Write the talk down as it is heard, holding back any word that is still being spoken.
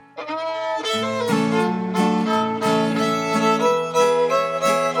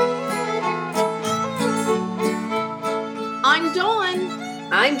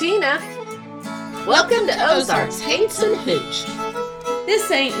Welcome to Ozarks Haints and Hooch.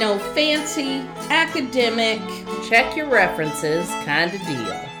 This ain't no fancy, academic, check your references kind of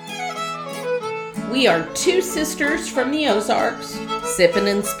deal. We are two sisters from the Ozarks, sipping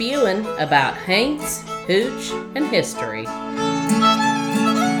and spewing about haints, hooch, and history.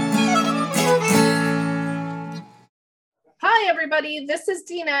 Hi, everybody. This is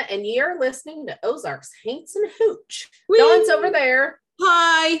Dina, and you're listening to Ozarks Haints and Hooch. Whee! Dawn's over there.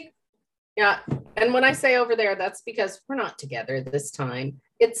 Hi. Yeah, and when I say over there, that's because we're not together this time.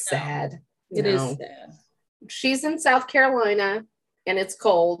 It's sad. It is sad. She's in South Carolina, and it's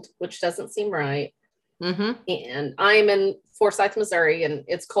cold, which doesn't seem right. Mm-hmm. And I'm in Forsyth, Missouri, and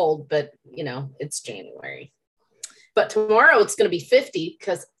it's cold, but, it's January. But tomorrow it's going to be 50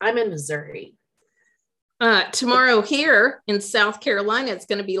 because I'm in Missouri. Tomorrow here in South Carolina, it's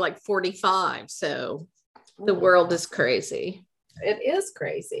going to be like 45. So the world is crazy. It is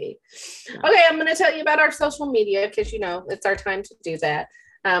crazy. Okay, I'm going to tell you about our social media because, it's our time to do that.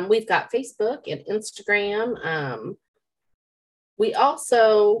 We've got Facebook and Instagram. We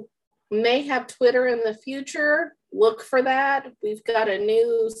also may have Twitter in the future. Look for that. We've got a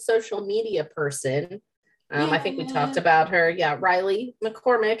new social media person. I think we talked about her. Yeah, Riley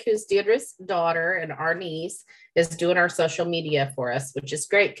McCormick, who's Deirdre's daughter and our niece, is doing our social media for us, which is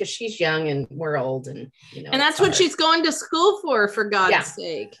great because she's young and we're old, and and that's what she's going to school for God's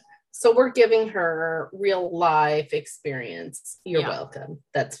sake. So we're giving her real life experience. You're welcome.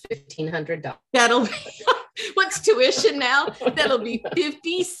 That's $1,500. That'll be what's tuition now? That'll be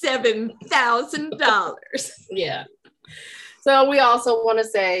 $57,000. Yeah. So we also want to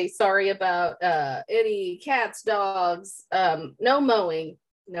say sorry about any cats, dogs, no mowing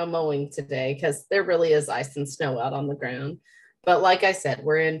today because there really is ice and snow out on the ground. But like I said,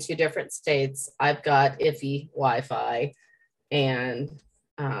 we're in two different states. I've got iffy Wi-Fi and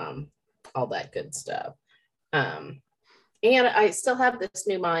all that good stuff. And I still have this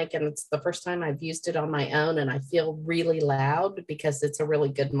new mic, and it's the first time I've used it on my own, and I feel really loud because it's a really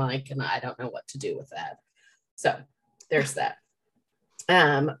good mic, and I don't know what to do with that. So there's that.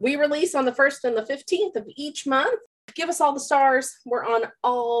 We release on the 1st and the 15th of each month. Give us all the stars. We're on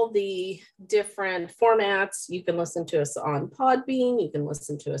all the different formats. You can listen to us on Podbean. You can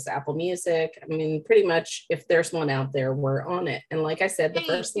listen to us Apple Music. I mean, pretty much if there's one out there, we're on it. And like I said, the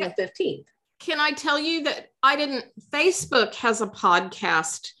 1st and the 15th. Can I tell you that Facebook has a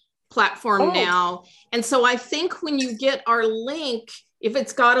podcast platform now. And so I think when you get our link, if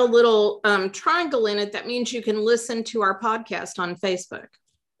it's got a little triangle in it, that means you can listen to our podcast on Facebook.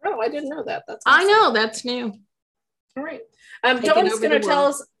 Oh, I didn't know that. That's awesome. I know, that's new. All right. Dawn's going to tell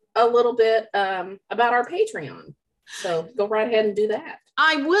us a little bit about our Patreon. So go right ahead and do that.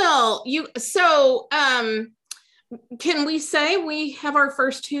 I will. Can we say we have our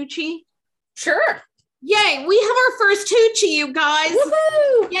first hoochie? Sure. Yay, we have our first hoochie, you guys.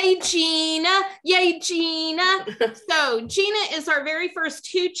 Woohoo! Yay, Gina. Yay, Gina. So Gina is our very first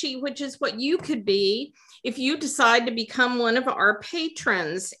hoochie, which is what you could be if you decide to become one of our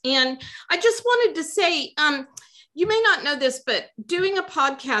patrons. And I just wanted to say, you may not know this, but doing a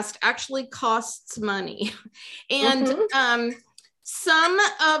podcast actually costs money. And some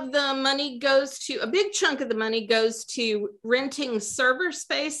of the money a big chunk of the money goes to renting server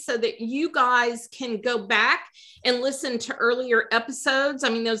space so that you guys can go back and listen to earlier episodes. I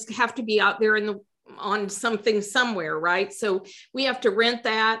mean, those have to be out there on something somewhere, right? So we have to rent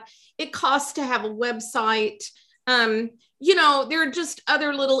that. It costs to have a website. There are just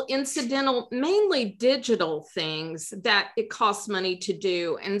other little incidental, mainly digital things that it costs money to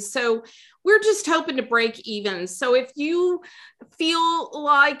do. And so we're just hoping to break even. So if you feel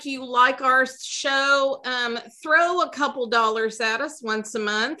like you like our show, throw a couple dollars at us once a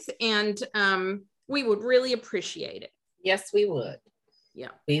month, and we would really appreciate it. Yes, we would. Yeah,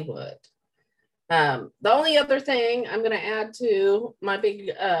 we would. The only other thing I'm going to add to my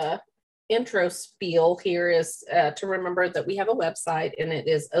big intro spiel here is to remember that we have a website, and it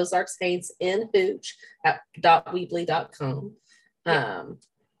is ozarkshainsandhooch.weebly.com.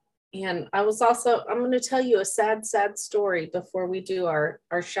 And I'm going to tell you a sad story before we do our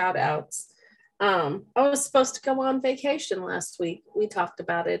shout outs. I was supposed to go on vacation last week. We talked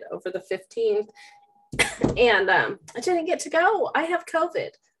about it over the 15th, and I didn't get to go. I have COVID.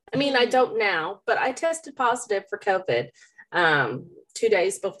 I mean, I don't now, but I tested positive for COVID 2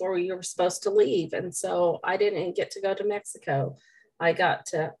 days before we were supposed to leave. And so I didn't get to go to Mexico. I got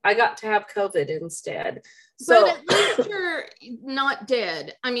to have COVID instead. So but at least you're not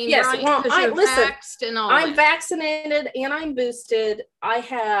dead. I mean, yes, right? Well, Vaxxed and all I'm vaccinated and I'm boosted. I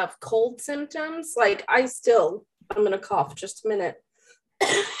have cold symptoms. Like I'm going to cough just a minute.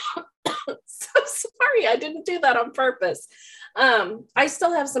 So sorry, I didn't do that on purpose. I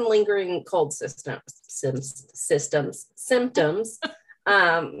still have some lingering cold symptoms,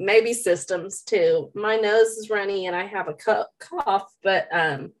 maybe systems too. My nose is runny and I have a cough, but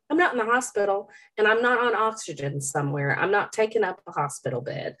I'm not in the hospital and I'm not on oxygen somewhere. I'm not taking up a hospital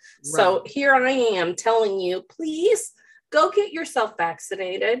bed. Right. So here I am telling you, please go get yourself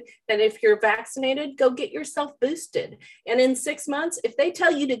vaccinated. And if you're vaccinated, go get yourself boosted. And in 6 months, if they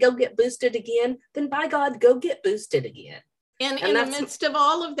tell you to go get boosted again, then by God, go get boosted again. And in the midst of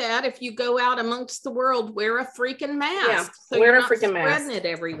all of that, if you go out amongst the world, wear a freaking mask. Yeah, so wear you're a not freaking mask. Spreading it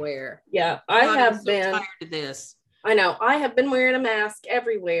everywhere. Yeah, I'm so tired of this. I know. I have been wearing a mask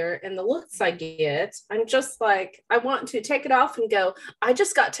everywhere, and the looks I get, I'm just like, I want to take it off and go, I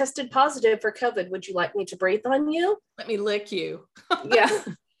just got tested positive for COVID. Would you like me to breathe on you? Let me lick you. Yeah.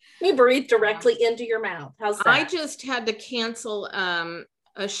 Me breathe directly into your mouth. How's that? I just had to cancel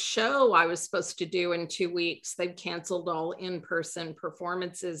a show I was supposed to do in 2 weeks. They've canceled all in-person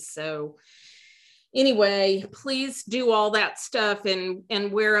performances. So anyway, please do all that stuff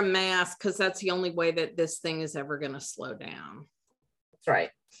and wear a mask, because that's the only way that this thing is ever going to slow down. That's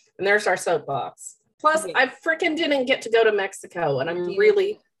right. And there's our soapbox. Plus, I freaking didn't get to go to Mexico, and I'm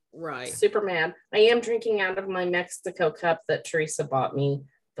really super mad. I am drinking out of my Mexico cup that Teresa bought me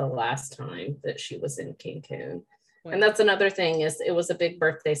the last time that she was in Cancun. Wow. And that's another thing, is it was a big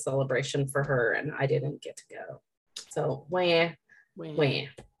birthday celebration for her, and I didn't get to go. So,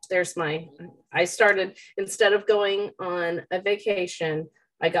 there's I started, instead of going on a vacation,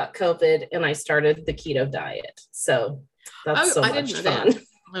 I got COVID and I started the keto diet. So that's so much fun.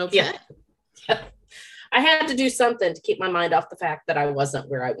 Okay. Yeah. I had to do something to keep my mind off the fact that I wasn't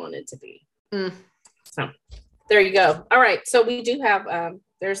where I wanted to be. So there you go. All right. So we do have,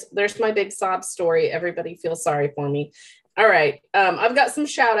 there's my big sob story. Everybody feels sorry for me. All right. I've got some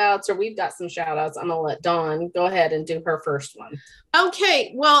shout outs, or we've got some shout outs. I'm going to let Dawn go ahead and do her first one.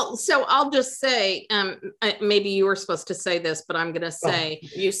 Okay. Well, so I'll just say, maybe you were supposed to say this, but I'm going to say,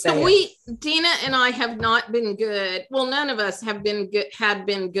 you say Dina and I have not been good. Well, none of us have been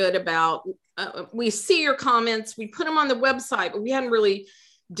good about, we see your comments, we put them on the website, but we hadn't really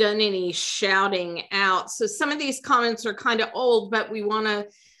done any shouting out. So some of these comments are kind of old, but we want to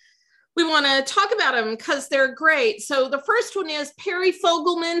talk about them because they're great. So the first one is Perry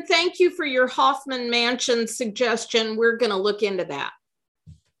Fogelman. Thank you for your Hoffman Mansion suggestion. We're going to look into that.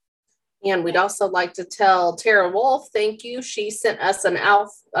 And we'd also like to tell Tara Wolf, thank you. She sent us an Alf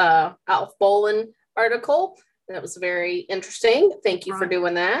Bolin article. That was very interesting. Thank you for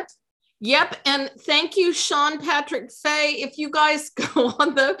doing that. Yep. And thank you, Sean Patrick Fay. If you guys go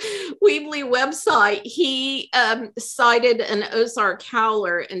on the Weebly website, he cited an Ozark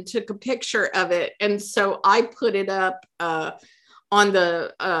howler and took a picture of it. And so I put it up on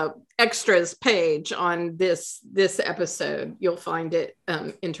the extras page on this episode. You'll find it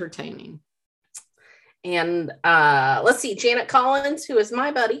entertaining. And let's see, Janet Collins, who is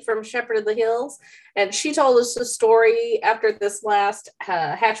my buddy from Shepherd of the Hills, and she told us a story after this last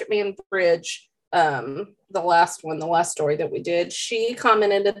Hatchet Man Bridge, the last story that we did. She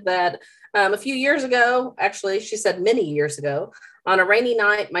commented that a few years ago, actually, she said many years ago, on a rainy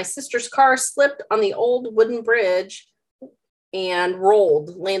night, my sister's car slipped on the old wooden bridge and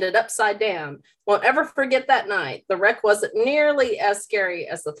landed upside down. Won't ever forget that night. The wreck wasn't nearly as scary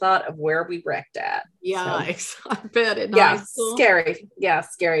as the thought of where we wrecked at. Yeah, so, I bet it. Yeah, scary. Yeah,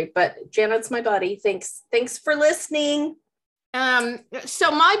 scary. But Janet's my buddy. Thanks for listening.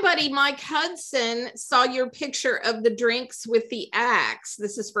 So my buddy Mike Hudson saw your picture of the drinks with the axe.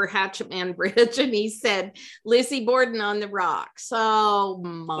 This is for Hatchet Man Bridge, and he said Lizzie Borden on the rocks. Oh,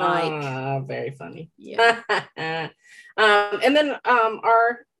 Mike, very funny. Yeah. And then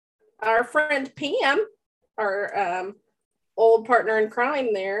our friend Pam, our old partner in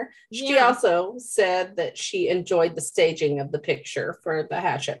crime there, she also said that she enjoyed the staging of the picture for the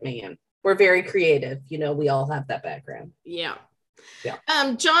Hatchet Man. We're very creative. You know, we all have that background. Yeah.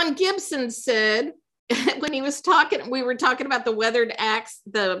 John Gibson said when he was talking, we were talking about the weathered axe,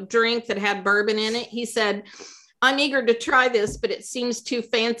 the drink that had bourbon in it. He said, I'm eager to try this, but it seems too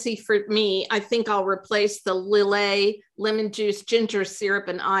fancy for me. I think I'll replace the Lillet lemon juice, ginger syrup,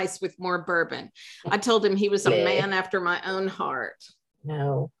 and ice with more bourbon. I told him he was a man after my own heart.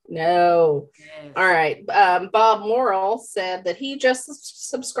 No. Yes. All right. Bob Morrill said that he just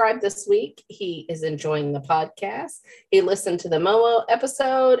subscribed this week. He is enjoying the podcast. He listened to the Momo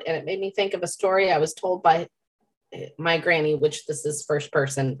episode, and it made me think of a story I was told by my granny, which this is first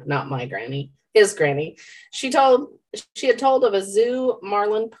person, not my granny, his granny. She had told of a zoo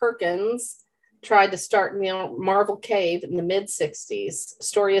Marlin Perkins tried to start in the Marvel Cave in the mid-60s.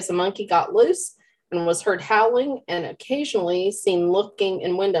 Story is a monkey got loose and was heard howling and occasionally seen looking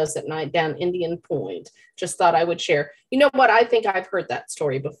in windows at night down Indian Point. Just thought I would share. You know what? I think I've heard that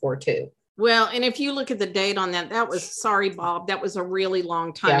story before too. Well, and if you look at the date on that, that was, sorry, Bob, that was a really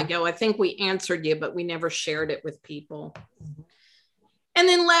long time ago. I think we answered you, but we never shared it with people. And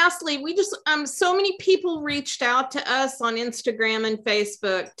then lastly, we just, so many people reached out to us on Instagram and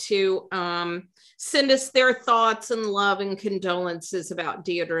Facebook to send us their thoughts and love and condolences about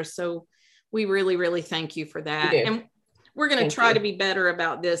Deidre. So we really, really thank you for that. And we're going to try to be better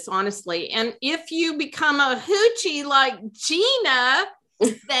about this, honestly. And if you become a hoochie like Gina,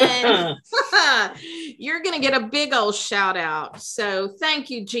 then you're going to get a big old shout out. So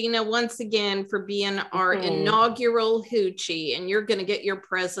thank you, Gina, once again for being our inaugural hoochie, and you're going to get your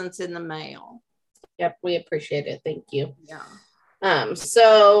presents in the mail. Yep, we appreciate it. Thank you. Yeah.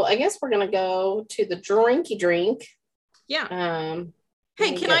 So I guess we're going to go to the drinky drink. Yeah.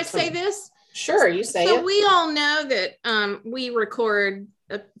 Hey, can I say this? Sure, you say it. So we all know that we record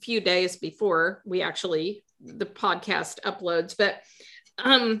a few days before the podcast uploads, but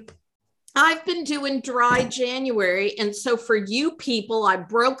I've been doing dry January. And so for you people, I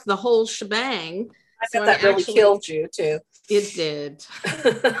broke the whole shebang. I bet that really killed you too. It did.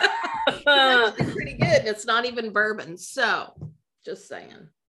 It's actually pretty good. It's not even bourbon. So just saying.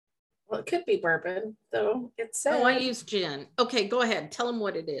 Well, it could be bourbon, though. It's I use gin. Okay, go ahead. Tell them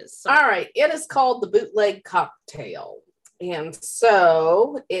what it is. Sorry. All right. It is called the bootleg cocktail. And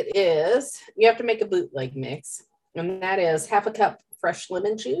so it is, you have to make a bootleg mix. And that is 1/2 cup fresh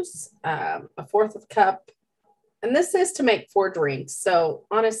lemon juice, 1/4 cup. And this is to make 4 drinks. So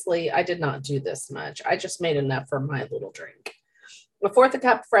honestly, I did not do this much. I just made enough for my little drink. 1/4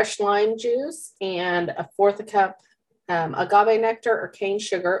 cup fresh lime juice and 1/4 cup agave nectar or cane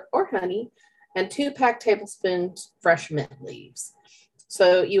sugar or honey, and 2 packed tablespoons fresh mint leaves.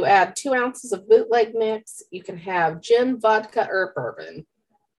 So you add 2 ounces of bootleg mix. You can have gin, vodka, or bourbon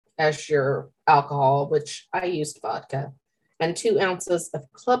as your alcohol, which I used vodka, and 2 ounces of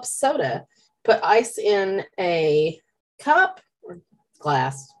club soda. Put ice in a cup or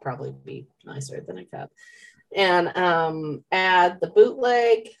glass, probably be nicer than a cup, and add the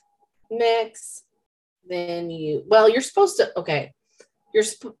bootleg mix. Then you're supposed to, okay,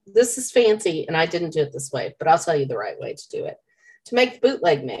 this is fancy and I didn't do it this way, but I'll tell you the right way to do it. To make the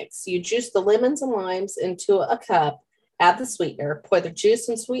bootleg mix, you juice the lemons and limes into a cup, add the sweetener, pour the juice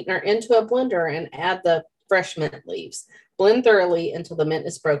and sweetener into a blender, and add the fresh mint leaves. Blend thoroughly until the mint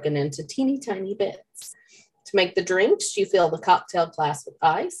is broken into teeny tiny bits. To make the drinks, you fill the cocktail glass with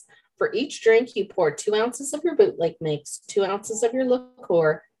ice. For each drink, you pour 2 ounces of your bootleg mix, 2 ounces of your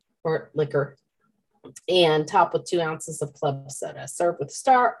liquor, and top with 2 ounces of club soda. Serve with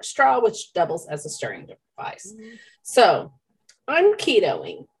straw, which doubles as a stirring device. So I'm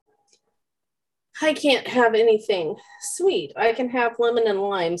ketoing. I can't have anything sweet. I can have lemon and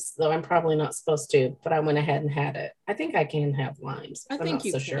limes, though I'm probably not supposed to, but I went ahead and had it. I think I can have limes. I'm not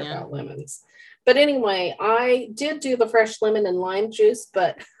so sure about lemons. But anyway, I did do the fresh lemon and lime juice,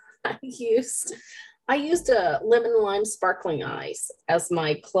 but I used a lemon and lime sparkling ice as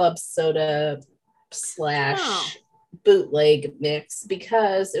my club soda / bootleg mix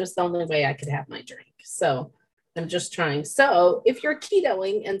because it was the only way I could have my drink. So I'm just trying. So if you're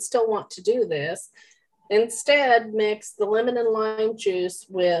ketoing and still want to do this, instead mix the lemon and lime juice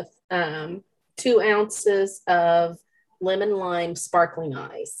with 2 ounces of lemon lime sparkling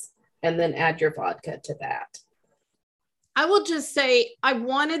ice, and then add your vodka to that. I will just say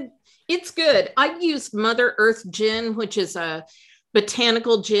it's good. I used Mother Earth gin, which is a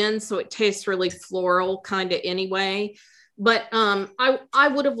botanical gin, so it tastes really floral kind of anyway. But I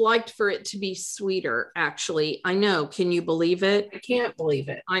would have liked for it to be sweeter, actually. I know. Can you believe it? I can't believe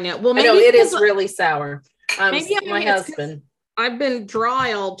it. I know. Well, maybe I know it is really sour. Maybe my husband. I've been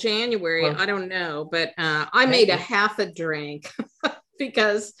dry all January. Well, I don't know, but I made a 1/2 drink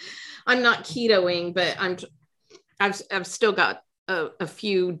because I'm not ketoing, but I've still got a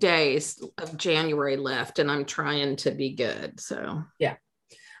few days of January left, and I'm trying to be good. So yeah.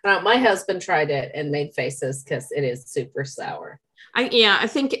 My husband tried it and made faces because it is super sour. I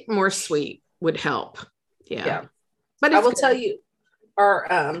think more sweet would help. Yeah. But I will tell you,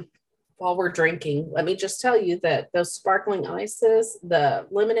 while we're drinking, let me just tell you that those sparkling ices, the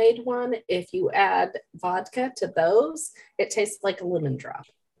lemonade one, if you add vodka to those, it tastes like a lemon drop.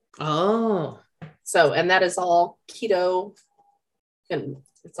 Oh. So, and that is all keto and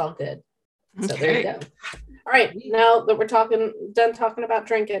it's all good. So there you go. All right, now that we're done talking about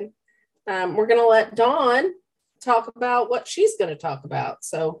drinking, we're going to let Dawn talk about what she's going to talk about.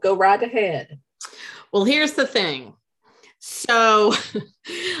 So go right ahead. Well, here's the thing. So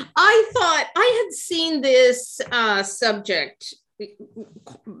I thought I had seen this subject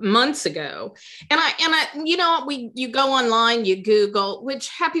months ago, and I, you go online, you Google, which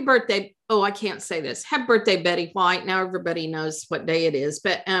happy birthday. Oh, I can't say this. Happy birthday, Betty White. Now everybody knows what day it is,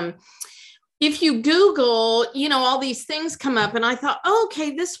 but if you Google, all these things come up, and I thought,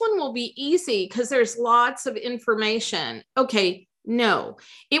 okay, this one will be easy because there's lots of information. Okay, no,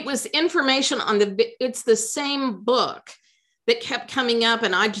 it was information on it's the same book that kept coming up,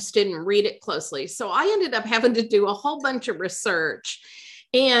 and I just didn't read it closely. So I ended up having to do a whole bunch of research.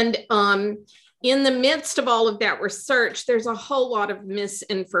 And in the midst of all of that research, there's a whole lot of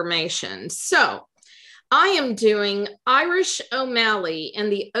misinformation. So I am doing Irish O'Malley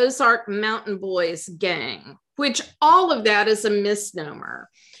and the Ozark Mountain Boys gang, which all of that is a misnomer.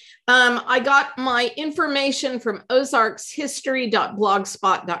 I got my information from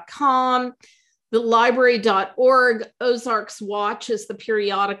ozarkshistory.blogspot.com, thelibrary.org, Ozarks Watch is the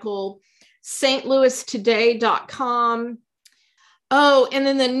periodical, stlouistoday.com. Oh, and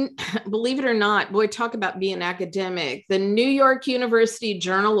then believe it or not, boy, talk about being academic, the New York University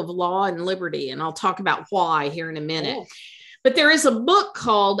Journal of Law and Liberty, and I'll talk about why here in a minute. Oh. But there is a book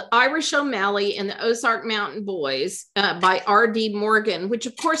called Irish O'Malley and the Ozark Mountain Boys by R.D. Morgan, which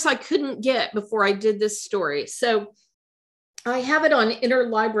of course I couldn't get before I did this story. So I have it on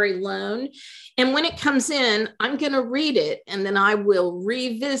interlibrary loan. And when it comes in, I'm going to read it, and then I will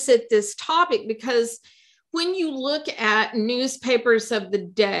revisit this topic, because when you look at newspapers of the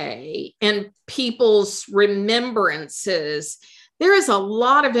day and people's remembrances, there is a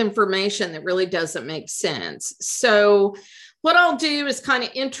lot of information that really doesn't make sense. So what I'll do is kind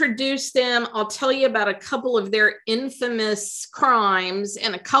of introduce them. I'll tell you about a couple of their infamous crimes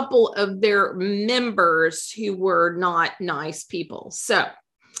and a couple of their members who were not nice people. So,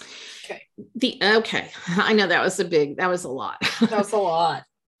 okay, I know that was a lot. That was a lot.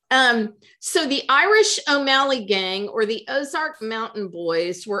 So the Irish O'Malley gang, or the Ozark Mountain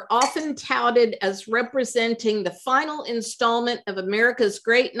Boys, were often touted as representing the final installment of America's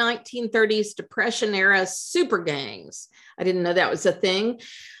great 1930s Depression era super gangs. I didn't know that was a thing.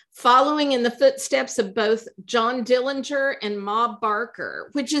 Following in the footsteps of both John Dillinger and Ma Barker,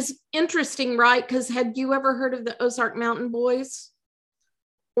 which is interesting, right? Because had you ever heard of the Ozark Mountain Boys?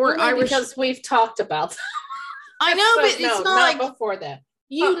 Or Irish? Because we've talked about them. I know, but it's not like before that.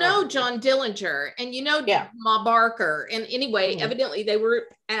 You know John Dillinger, and Ma Barker. And anyway, evidently they were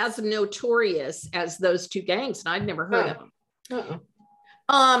as notorious as those two gangs, and I'd never heard of them.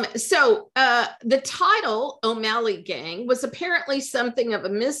 So the title O'Malley Gang was apparently something of a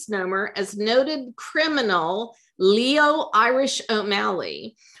misnomer, as noted criminal Leo Irish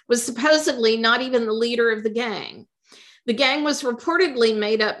O'Malley was supposedly not even the leader of the gang. The gang was reportedly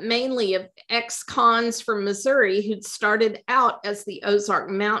made up mainly of ex-cons from Missouri who'd started out as the Ozark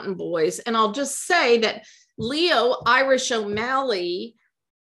Mountain Boys. And I'll just say that Leo Irish O'Malley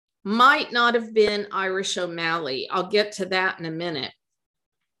might not have been Irish O'Malley. I'll get to that in a minute.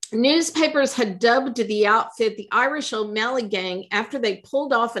 Newspapers had dubbed the outfit the Irish O'Malley Gang after they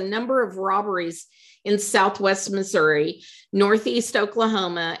pulled off a number of robberies in Southwest Missouri, Northeast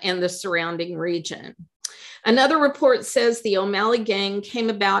Oklahoma, and the surrounding region. Another report says the O'Malley gang came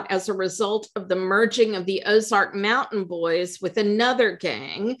about as a result of the merging of the Ozark Mountain Boys with another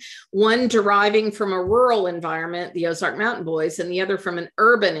gang, one deriving from a rural environment, the Ozark Mountain Boys, and the other from an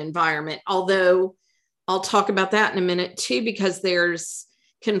urban environment. Although I'll talk about that in a minute too, because there's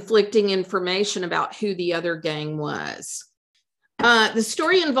conflicting information about who the other gang was. The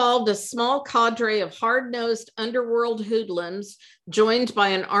story involved a small cadre of hard-nosed underworld hoodlums joined by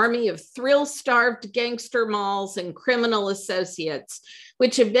an army of thrill-starved gangster malls and criminal associates,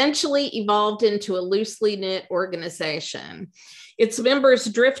 which eventually evolved into a loosely knit organization. Its members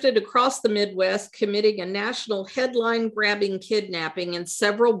drifted across the Midwest, committing a national headline-grabbing kidnapping and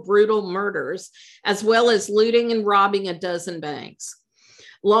several brutal murders, as well as looting and robbing a dozen banks.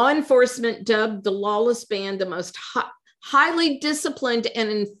 Law enforcement dubbed the lawless band the most highly disciplined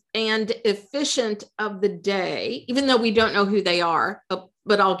and efficient of the day, even though we don't know who they are,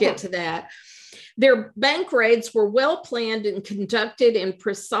 but I'll get to that. Their bank raids were well planned and conducted in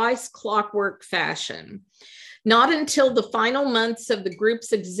precise clockwork fashion. Not until the final months of the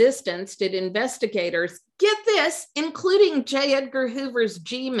group's existence did investigators, get this, including J. Edgar Hoover's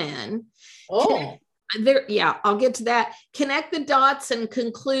G-Men, I'll get to that, connect the dots and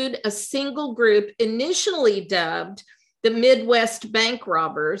conclude a single group initially dubbed the Midwest Bank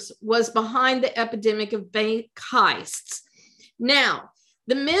Robbers was behind the epidemic of bank heists. Now,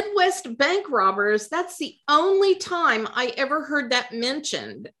 The Midwest bank robbers, that's the only time I ever heard that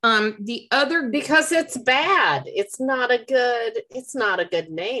mentioned. The other, because it's bad. It's not a good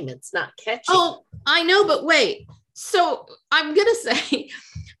name. It's not catchy. Oh, I know, but wait. So I'm going to say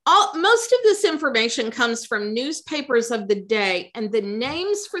most of this information comes from newspapers of the day, and the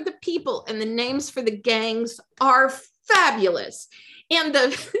names for the people and the names for the gangs are fabulous. And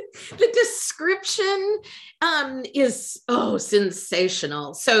the description is,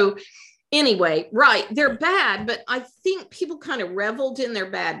 sensational. So anyway, right, they're bad, but I think people kind of reveled in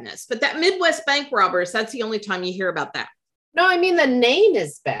their badness. But that Midwest bank robbers, that's the only time you hear about that. No, I mean, the name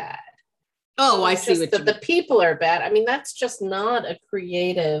is bad. Oh, I see what you mean. The people are bad. I mean, that's just not a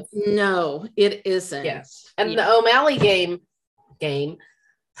creative. No, it isn't. Yes. And the O'Malley game.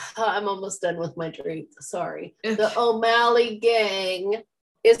 I'm almost done with my drink. Sorry. The O'Malley gang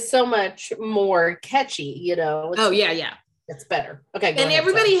is so much more catchy, you know. Yeah. It's better. Okay. And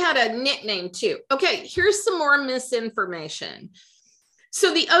everybody had a nickname too. Okay, here's some more misinformation.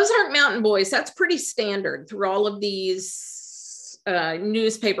 So the Ozark Mountain Boys, that's pretty standard through all of these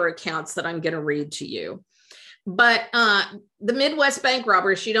newspaper accounts that I'm going to read to you. But the Midwest bank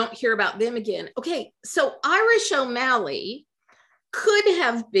robbers, you don't hear about them again. Okay, so Irish O'Malley could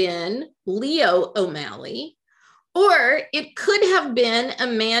have been Leo O'Malley, or it could have been a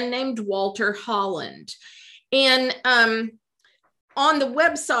man named Walter Holland. And on the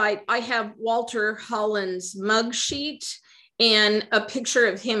website, I have Walter Holland's mug sheet and a picture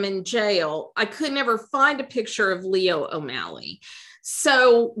of him in jail. I could never find a picture of Leo O'Malley.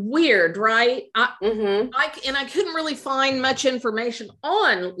 So weird, right? And I couldn't really find much information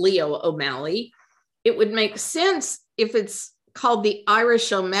on Leo O'Malley. It would make sense if it's called the Irish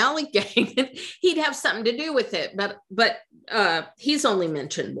O'Malley gang, he'd have something to do with it, but he's only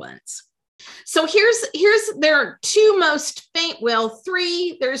mentioned once. So there are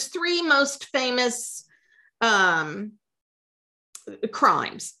there's three most famous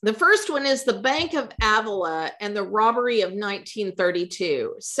crimes. The first one is the Bank of Avila and the robbery of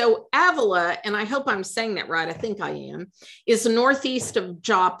 1932. So Avila, and I hope I'm saying that right, I think I am, is northeast of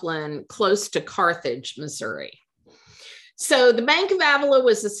Joplin, close to Carthage, Missouri. So the Bank of Avila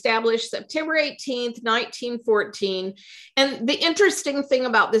was established September 18th, 1914. And the interesting thing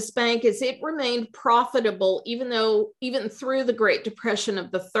about this bank is it remained profitable even through the Great Depression of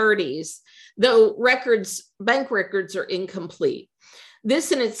the 30s, though bank records are incomplete.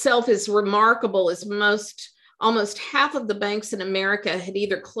 This in itself is remarkable, as almost half of the banks in America had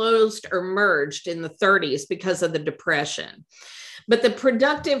either closed or merged in the 30s because of the Depression. But the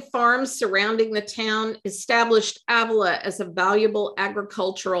productive farms surrounding the town established Avila as a valuable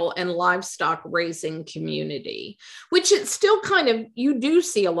agricultural and livestock raising community, which it's still you do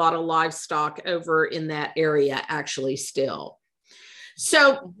see a lot of livestock over in that area actually still.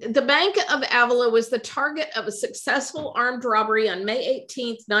 So the Bank of Avila was the target of a successful armed robbery on May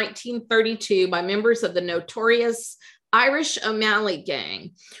 18th, 1932 by members of the notorious Irish O'Malley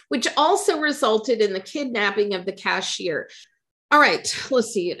gang, which also resulted in the kidnapping of the cashier. All right, let's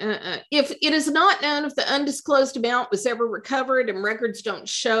see. If it is not known if the undisclosed amount was ever recovered, and records don't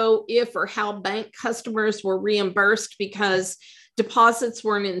show if or how bank customers were reimbursed because deposits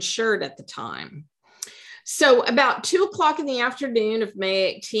weren't insured at the time. So about 2:00 in the afternoon of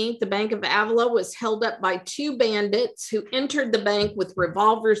May 18th, the Bank of Avila was held up by two bandits who entered the bank with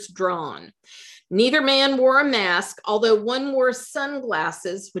revolvers drawn. Neither man wore a mask, although one wore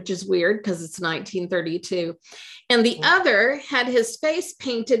sunglasses, which is weird because it's 1932. And the other had his face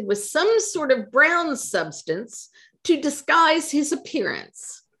painted with some sort of brown substance to disguise his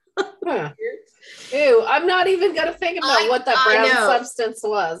appearance. Huh. Ew, I'm not even going to think about what that brown substance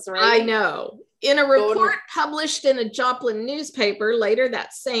was, right? I know. In a report published in a Joplin newspaper later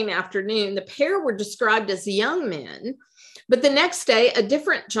that same afternoon, the pair were described as young men. But the next day, a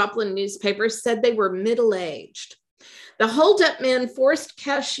different Joplin newspaper said they were middle-aged. The holdup men forced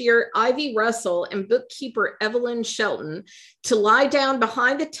cashier Ivy Russell and bookkeeper Evelyn Shelton to lie down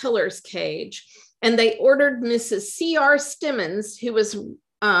behind the teller's cage, and they ordered Mrs. C.R. Stimmons, who was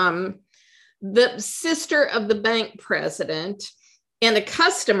the sister of the bank president and a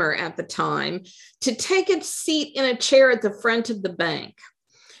customer at the time, to take a seat in a chair at the front of the bank.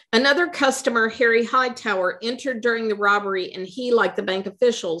 Another customer, Harry Hightower, entered during the robbery, and he, like the bank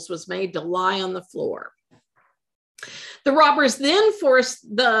officials, was made to lie on the floor. The robbers then forced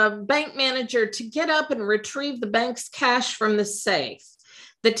the bank manager to get up and retrieve the bank's cash from the safe.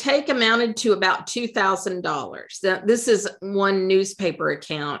 The take amounted to about $2,000. This is one newspaper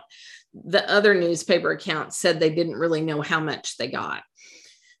account. The other newspaper account said they didn't really know how much they got.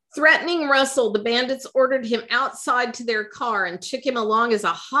 Threatening Russell, the bandits ordered him outside to their car and took him along as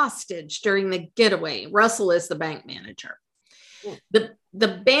a hostage during the getaway. Russell is the bank manager.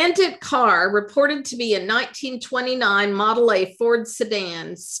 The bandit car, reported to be a 1929 Model A Ford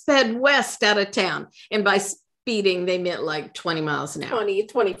sedan, sped west out of town. And by speeding, they meant like 20 miles an hour.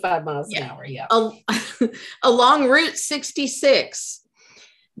 25 miles an hour, yeah. Along Route 66.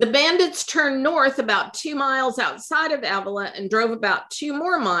 The bandits turned north about 2 miles outside of Avila and drove about 2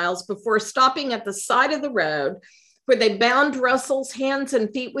 more miles before stopping at the side of the road, where they bound Russell's hands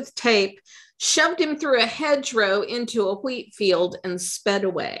and feet with tape, shoved him through a hedgerow into a wheat field, and sped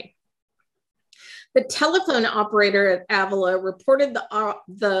away. The telephone operator at Avila reported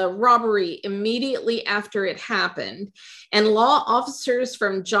the robbery immediately after it happened, and law officers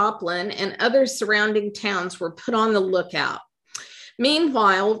from Joplin and other surrounding towns were put on the lookout.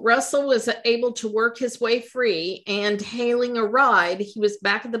 Meanwhile, Russell was able to work his way free, and hailing a ride, he was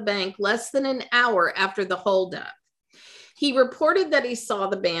back at the bank less than an hour after the holdup. He reported that he saw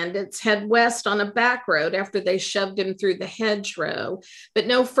the bandits head west on a back road after they shoved him through the hedgerow, but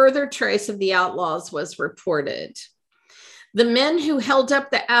no further trace of the outlaws was reported. The men who held up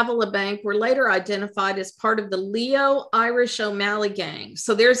the Avila Bank were later identified as part of the Leo Irish O'Malley gang.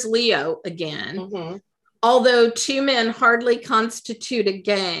 So there's Leo again. Mm-hmm. Although 2 men hardly constitute a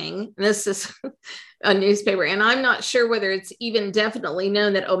gang, this is a newspaper, and I'm not sure whether it's even definitely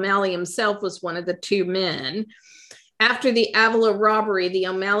known that O'Malley himself was one of the 2 men. After the Avila robbery, the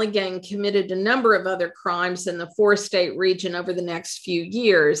O'Malley gang committed a number of other crimes in the 4-state region over the next few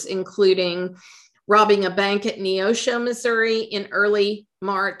years, including robbing a bank at Neosho, Missouri in early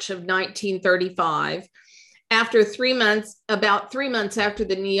March of 1935. About 3 months after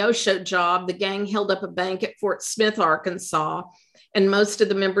the Neosho job, the gang held up a bank at Fort Smith, Arkansas, and most of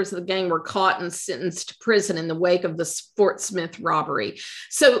the members of the gang were caught and sentenced to prison in the wake of the Fort Smith robbery.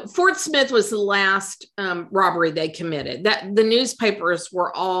 So Fort Smith was the last robbery they committed. That the newspapers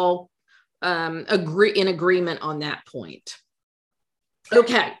were all in agreement on that point.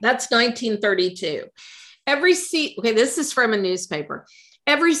 Okay, that's 1932. This is from a newspaper.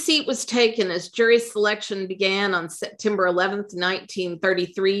 Every seat was taken as jury selection began on September 11th,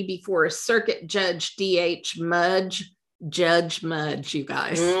 1933, before a circuit judge, D.H. Mudge. Judge Mudge, you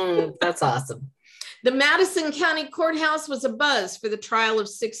guys. That's awesome. The Madison County Courthouse was abuzz for the trial of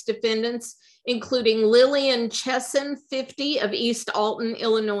 6 defendants, including Lillian Chesson, 50, of East Alton,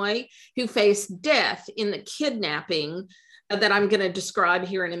 Illinois, who faced death in the kidnapping that I'm going to describe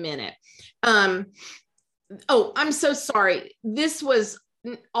here in a minute. I'm so sorry. This was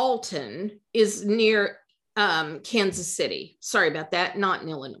Alton is near Kansas City. Sorry about that. Not in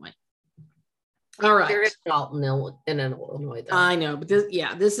Illinois. All right. There is Alton in Illinois, though. I know, but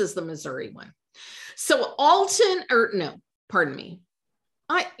this is the Missouri one. So Alton, pardon me.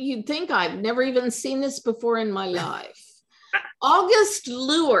 You'd think I've never even seen this before in my life. August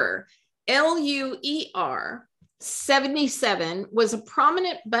Luer, Luer, 77, was a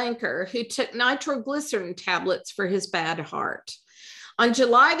prominent banker who took nitroglycerin tablets for his bad heart. On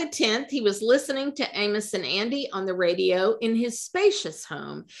July the 10th, he was listening to Amos and Andy on the radio in his spacious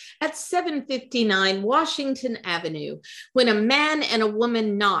home at 759 Washington Avenue when a man and a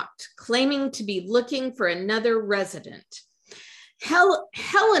woman knocked, claiming to be looking for another resident.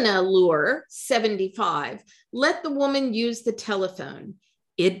 Helena Luer, 75, let the woman use the telephone.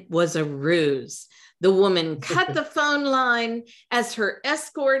 It was a ruse. The woman cut the phone line as her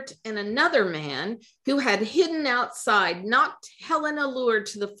escort and another man who had hidden outside knocked Helena Luer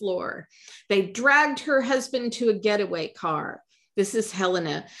to the floor. They dragged her husband to a getaway car. This is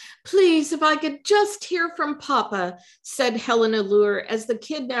Helena. Please, if I could just hear from Papa, said Helena Luer as the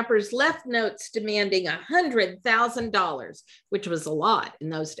kidnappers left notes demanding $100,000, which was a lot in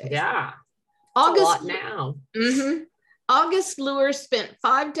those days. Yeah, August, a lot now. Mm-hmm. August Luer spent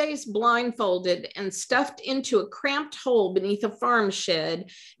 5 days blindfolded and stuffed into a cramped hole beneath a farm shed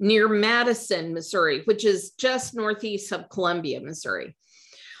near Madison, Missouri, which is just northeast of Columbia, Missouri.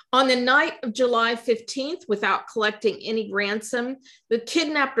 On the night of July 15th, without collecting any ransom, the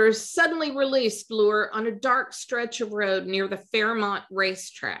kidnappers suddenly released Luer on a dark stretch of road near the Fairmont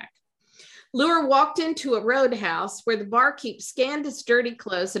racetrack. Luer walked into a roadhouse where the barkeep scanned his dirty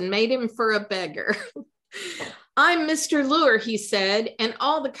clothes and made him for a beggar. I'm Mr. Luer, he said, and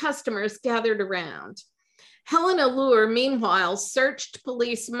all the customers gathered around. Helena Luer, meanwhile, searched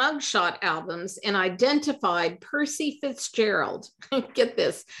police mugshot albums and identified Percy Fitzgerald. Get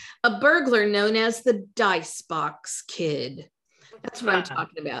this, a burglar known as the Dice Box Kid. That's what I'm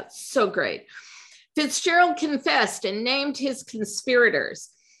talking about. So great. Fitzgerald confessed and named his conspirators.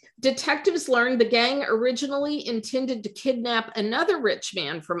 Detectives learned the gang originally intended to kidnap another rich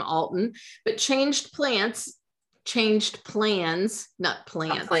man from Alton, but changed plans, not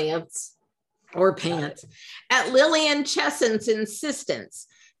plants. Or pants, at Lillian Chesson's insistence.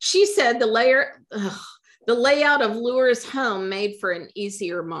 She said the layout of Lure's home made for an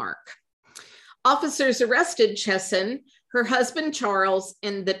easier mark. Officers arrested Chesson, her husband Charles,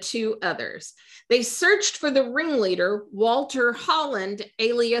 and the two others. They searched for the ringleader, Walter Holland,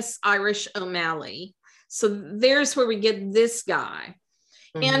 alias Irish O'Malley. So there's where we get this guy.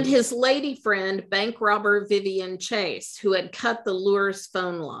 And his lady friend, bank robber Vivian Chase, who had cut the Lure's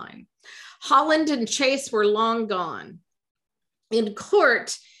phone line. Holland and Chase were long gone. In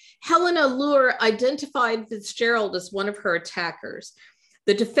court, Helena Lure identified Fitzgerald as one of her attackers.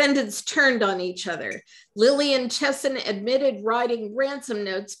 The defendants turned on each other. Lillian Chesson admitted writing ransom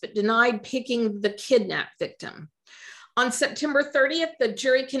notes, but denied picking the kidnap victim. On September 30th, the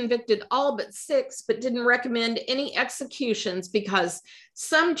jury convicted all but 6, but didn't recommend any executions because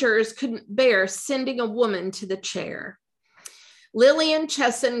some jurors couldn't bear sending a woman to the chair. Lillian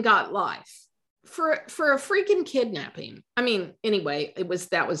Chesson got life for a freaking kidnapping. I mean, anyway,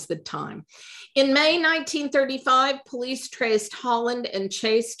 that was the time. In May 1935, police traced Holland and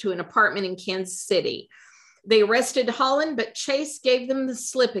Chase to an apartment in Kansas City. They arrested Holland, but Chase gave them the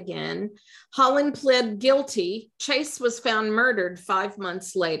slip again. Holland pled guilty. Chase was found murdered 5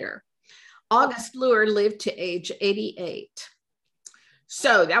 months later. August Lure lived to age 88.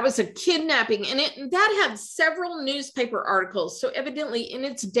 So that was a kidnapping, and that had several newspaper articles. So evidently in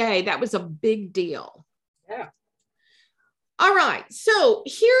its day, that was a big deal. Yeah. All right. So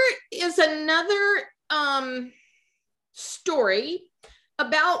here is another story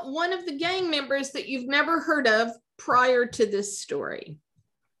about one of the gang members that you've never heard of prior to this story.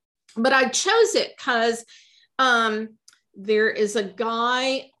 But I chose it because there is a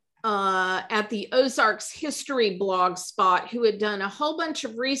guy at the Ozarks History blog spot who had done a whole bunch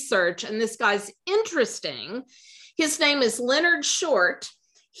of research, and this guy's interesting. His name is Leonard Short.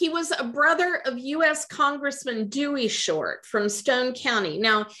 He was a brother of U.S. Congressman Dewey Short from Stone County.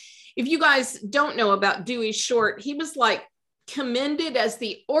 Now, if you guys don't know about Dewey Short, he was like commended as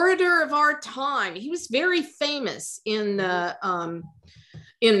the orator of our time. He was very famous in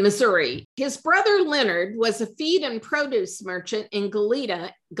Missouri. His brother Leonard was a feed and produce merchant in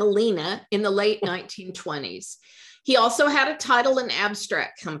Galena in the late 1920s. He also had a title and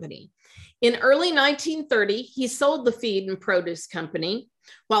abstract company. In early 1930, he sold the feed and produce company.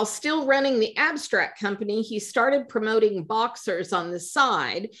 While still running the abstract company, he started promoting boxers on the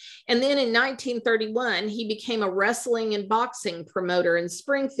side. And then in 1931, he became a wrestling and boxing promoter in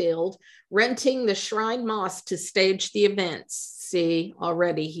Springfield, renting the Shrine Moss to stage the events. See,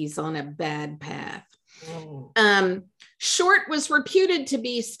 already he's on a bad path. Oh. Short was reputed to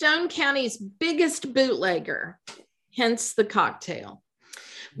be Stone County's biggest bootlegger, hence the cocktail.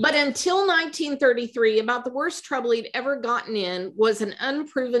 But until 1933, about the worst trouble he'd ever gotten in was an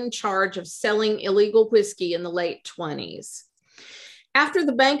unproven charge of selling illegal whiskey in the late 20s. After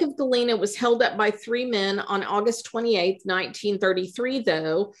the Bank of Galena was held up by 3 men on August 28, 1933,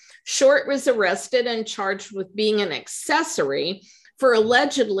 though, Short was arrested and charged with being an accessory for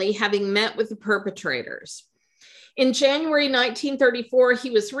allegedly having met with the perpetrators. In January 1934, he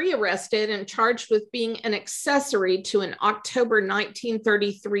was rearrested and charged with being an accessory to an October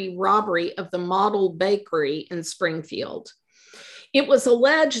 1933 robbery of the Model Bakery in Springfield. It was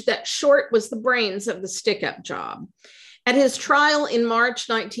alleged that Short was the brains of the stick-up job. At his trial in March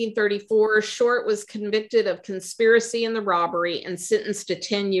 1934, Short was convicted of conspiracy in the robbery and sentenced to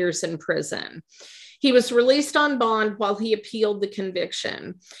 10 years in prison. He was released on bond while he appealed the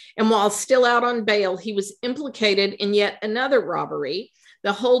conviction. And while still out on bail, he was implicated in yet another robbery,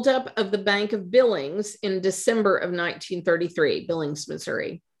 the holdup of the Bank of Billings in December of 1933, Billings,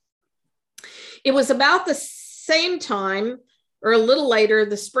 Missouri. It was about the same time, or a little later,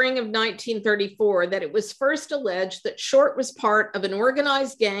 the spring of 1934, that it was first alleged that Short was part of an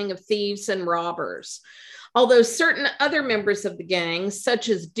organized gang of thieves and robbers. Although certain other members of the gang, such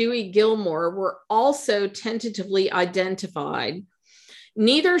as Dewey Gilmore, were also tentatively identified,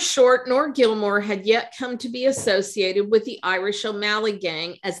 neither Short nor Gilmore had yet come to be associated with the Irish O'Malley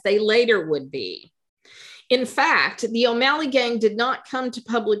gang as they later would be. In fact, the O'Malley gang did not come to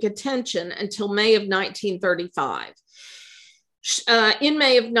public attention until May of 1935. In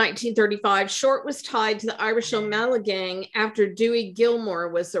May of 1935, Short was tied to the Irish O'Malley gang after Dewey Gilmore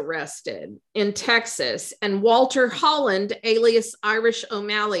was arrested in Texas, and Walter Holland, alias Irish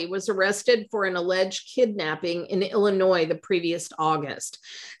O'Malley, was arrested for an alleged kidnapping in Illinois the previous August.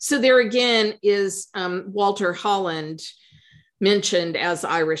 So there again is Walter Holland mentioned as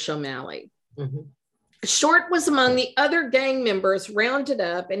Irish O'Malley. Mhm. Short was among the other gang members rounded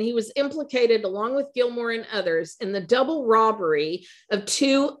up, and he was implicated along with Gilmore and others in the double robbery of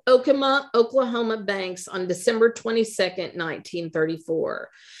 2 Okemos, Oklahoma banks on December 22nd, 1934.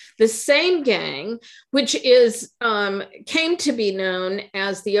 The same gang, which came to be known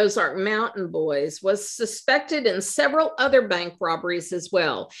as the Ozark Mountain Boys, was suspected in several other bank robberies as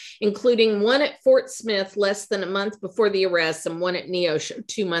well, including one at Fort Smith less than a month before the arrest and one at Neosho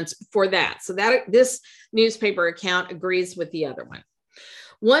 2 months before that. So this newspaper account agrees with the other one.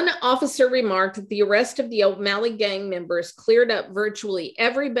 One officer remarked that the arrest of the O'Malley gang members cleared up virtually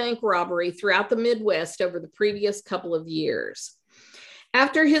every bank robbery throughout the Midwest over the previous couple of years.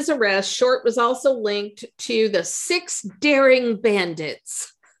 After his arrest, Short was also linked to the 6 Daring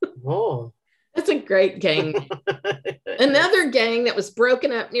Bandits. Oh, that's a great gang. Another gang that was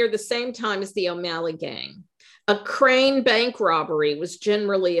broken up near the same time as the O'Malley gang. A Crane bank robbery was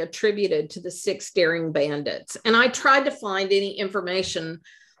generally attributed to the 6 Daring Bandits. And I tried to find any information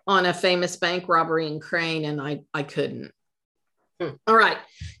on a famous bank robbery in Crane, and I couldn't. All right.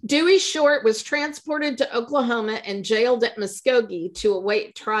 Dewey Short was transported to Oklahoma and jailed at Muskogee to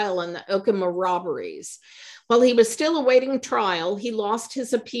await trial in the Okemos robberies. While he was still awaiting trial, he lost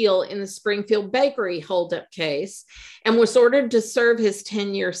his appeal in the Springfield Bakery holdup case and was ordered to serve his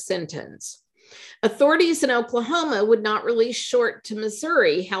 10-year sentence. Authorities in Oklahoma would not release Short to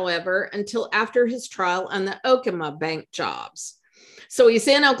Missouri, however, until after his trial on the Okemos bank jobs. So he's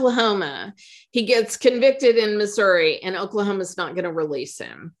in Oklahoma. He gets convicted in Missouri, and Oklahoma's not going to release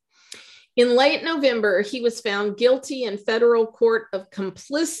him. In late November, he was found guilty in federal court of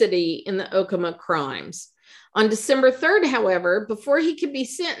complicity in the Okemos crimes. On December 3rd, however, before he could be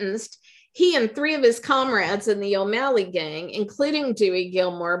sentenced, he and 3 of his comrades in the O'Malley gang, including Dewey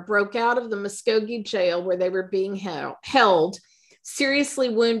Gilmore, broke out of the Muskogee jail where they were being held, seriously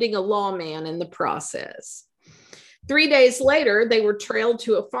wounding a lawman in the process. 3 days later, they were trailed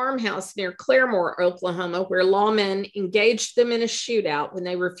to a farmhouse near Claremore, Oklahoma, where lawmen engaged them in a shootout when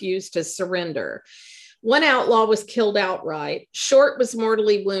they refused to surrender. One outlaw was killed outright. Short was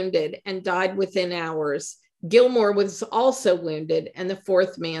mortally wounded and died within hours. Gilmore was also wounded, and the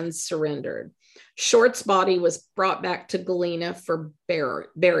 4th man surrendered. Short's body was brought back to Galena for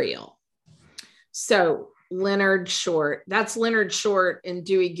burial. So Leonard Short, that's Leonard Short and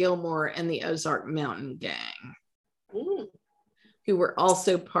Dewey Gilmore and the Ozark Mountain Gang. Ooh. Who were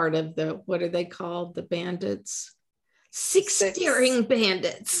also part of the, what are they called? The bandits? 6 Daring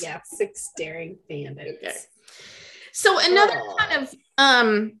Bandits. Yeah, 6 Daring Bandits. Okay. So another kind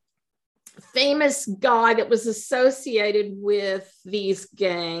of famous guy that was associated with these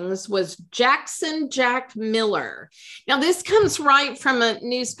gangs was Jackson Jack Miller. Now, this comes right from a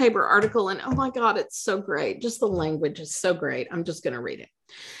newspaper article, and oh my God, it's so great. Just the language is so great. I'm just going to read it.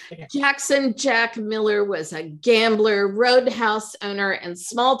 Okay. Jackson Jack Miller was a gambler, roadhouse owner, and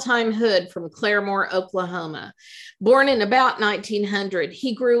small-time hood from Claremore, Oklahoma. Born in about 1900,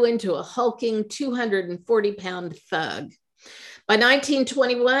 he grew into a hulking 240-pound thug. By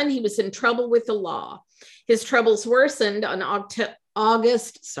 1921, he was in trouble with the law. His troubles worsened on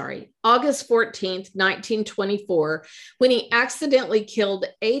August 14th, 1924, when he accidentally killed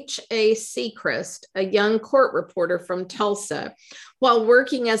H.A. Sechrist, a young court reporter from Tulsa, while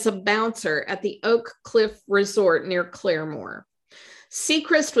working as a bouncer at the Oak Cliff Resort near Claremore.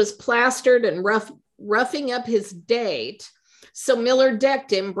 Sechrist was plastered and roughing up his date, so Miller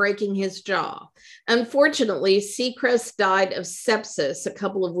decked him, breaking his jaw. Unfortunately, Sechrist died of sepsis a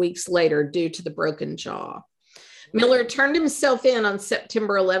couple of weeks later due to the broken jaw. Miller turned himself in on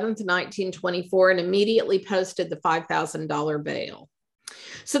September 11th, 1924, and immediately posted the $5,000 bail.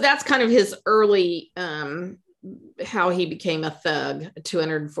 So that's kind of his early, how he became a thug, a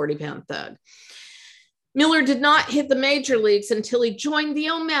 240-pound thug. Miller did not hit the major leagues until he joined the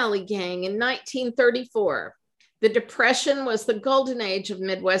O'Malley gang in 1934. The Depression was the golden age of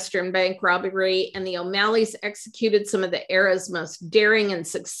Midwestern bank robbery, and the O'Malleys executed some of the era's most daring and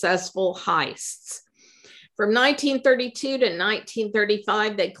successful heists. From 1932 to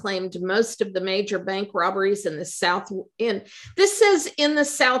 1935, they claimed most of the major bank robberies in the South. This says in the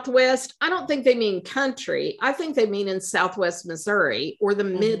Southwest. I don't think they mean country. I think they mean in Southwest Missouri or the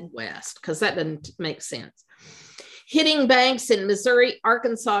Midwest, because that doesn't make sense. Hitting banks in Missouri,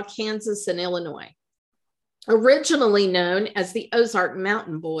 Arkansas, Kansas, and Illinois. Originally known as the Ozark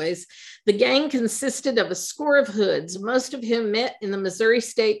Mountain Boys, the gang consisted of a score of hoods, most of whom met in the Missouri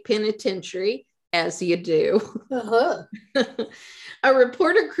State Penitentiary, as you do. Uh-huh. A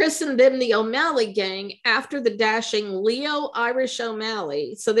reporter christened them the O'Malley Gang after the dashing Leo Irish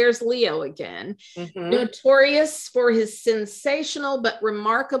O'Malley. So there's Leo again, notorious for his sensational but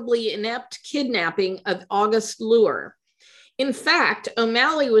remarkably inept kidnapping of August Lure. In fact,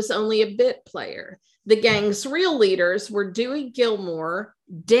 O'Malley was only a bit player. The gang's real leaders were Dewey Gilmore,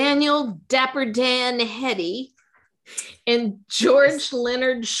 Daniel Dapper Dan Hetty, and George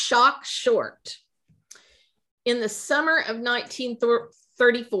Leonard Shock Short. In the summer of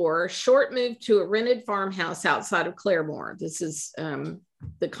 1934, Short moved to a rented farmhouse outside of Claremore. This is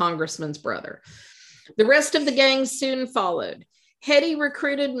the congressman's brother. The rest of the gang soon followed. Hetty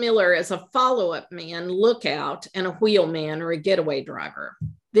recruited Miller as a follow-up man, lookout, and a wheelman or a getaway driver.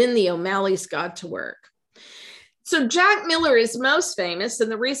 Then the O'Malleys got to work. So Jack Miller is most famous,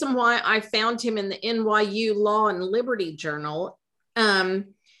 and the reason why I found him in the NYU Law and Liberty Journal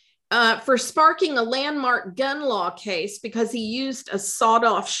for sparking a landmark gun law case because he used a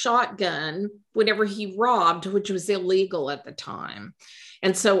sawed-off shotgun whenever he robbed, which was illegal at the time.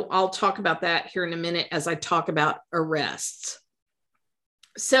 And so I'll talk about that here in a minute as I talk about arrests.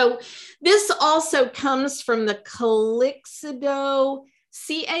 So this also comes from the Calixido,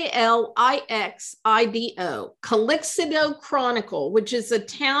 Calixido, Calixido Chronicle, which is a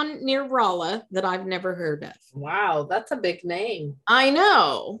town near Rolla that I've never heard of. Wow, that's a big name. I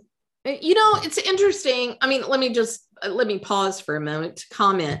know. You know, it's interesting. I mean, let me pause for a moment to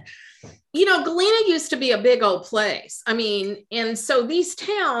comment. You know, Galena used to be a big old place. I mean, and so these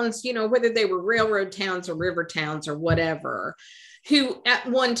towns, you know, whether they were railroad towns or river towns or whatever, who at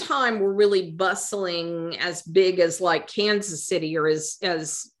one time were really bustling, as big as like Kansas City, or as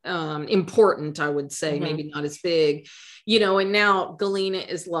important, I would say, maybe not as big, you know, and now Galena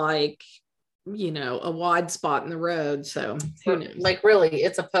is like, you know, a wide spot in the road. So who knows? Like really,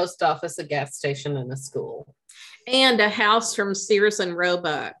 it's a post office, a gas station, and a school. And a house from Sears and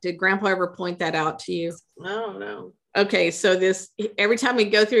Roebuck. Did Grandpa ever point that out to you? Oh, no. Okay, so every time we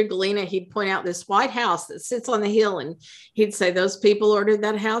go through Galena, he'd point out this white house that sits on the hill, and he'd say, those people ordered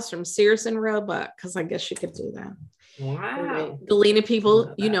that house from Sears and Roebuck, because I guess you could do that. Wow. Galena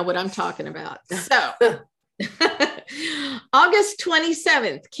people, you know what I'm talking about. So August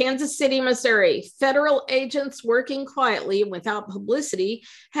 27th, Kansas City, Missouri. Federal agents working quietly and without publicity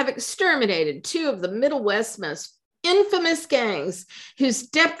have exterminated two of the Middle West's most infamous gangs whose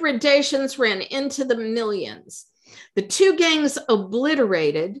depredations ran into the millions. The two gangs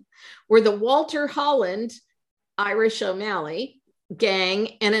obliterated were the Walter Holland Irish O'Malley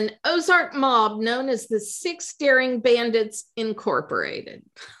gang and an Ozark mob known as the Six Daring Bandits Incorporated.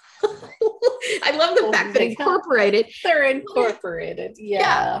 I love the fact that incorporated. They're incorporated.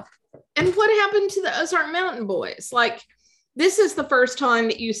 Yeah. And what happened to the Ozark Mountain Boys? Like, this is the first time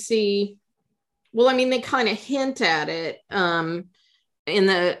that you see, well, I mean, they kind of hint at it in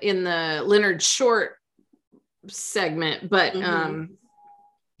the Leonard Short segment, but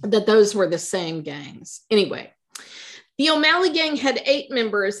that those were the same gangs. Anyway, the O'Malley gang had 8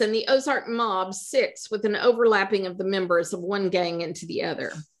 members and the Ozark mob 6, with an overlapping of the members of one gang into the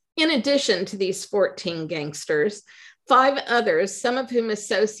other. In addition to these 14 gangsters, 5 others, some of whom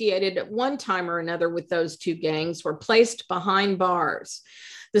associated at one time or another with those two gangs, were placed behind bars.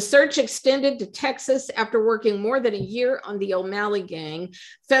 The search extended to Texas after working more than a year on the O'Malley gang.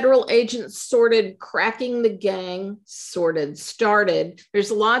 Federal agents started.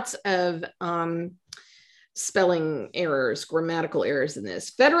 There's lots of spelling errors, grammatical errors in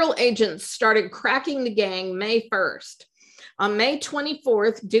this. Federal agents started cracking the gang May 1st. On May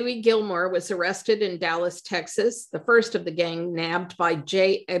 24th, Dewey Gilmore was arrested in Dallas, Texas, the first of the gang nabbed by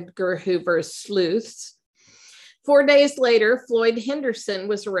J. Edgar Hoover's sleuths. 4 days later, Floyd Henderson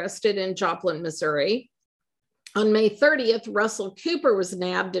was arrested in Joplin, Missouri. On May 30th, Russell Cooper was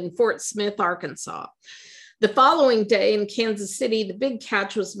nabbed in Fort Smith, Arkansas. The following day in Kansas City, the big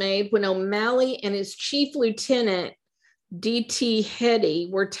catch was made when O'Malley and his chief lieutenant, D.T. Hetty,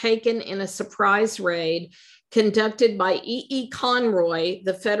 were taken in a surprise raid conducted by E.E. Conroy,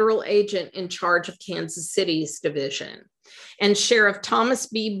 the federal agent in charge of Kansas City's division, and Sheriff Thomas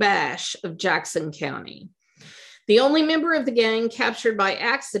B. Bash of Jackson County. The only member of the gang captured by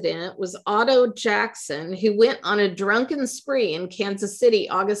accident was Otto Jackson, who went on a drunken spree in Kansas City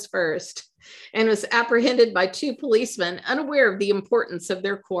August 1st and was apprehended by 2 policemen unaware of the importance of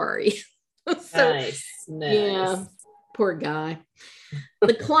their quarry. Nice. Yeah, poor guy.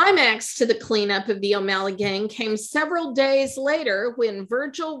 The climax to the cleanup of the O'Malley gang came several days later when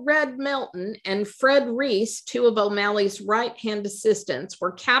Virgil Red Melton and Fred Reese, 2 of O'Malley's right-hand assistants,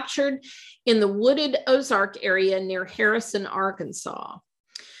 were captured in the wooded Ozark area near Harrison, Arkansas.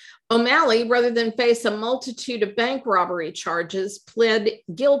 O'Malley, rather than face a multitude of bank robbery charges, pled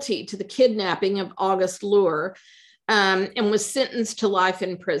guilty to the kidnapping of August Lure and was sentenced to life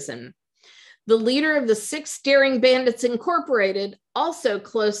in prison. The leader of the Six Daring Bandits Incorporated, also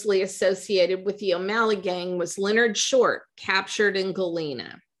closely associated with the O'Malley gang, was Leonard Short, captured in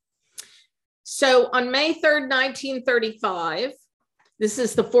Galena. So on May 3rd, 1935, this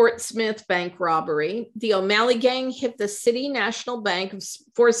is the Fort Smith bank robbery. The O'Malley gang hit the City National Bank of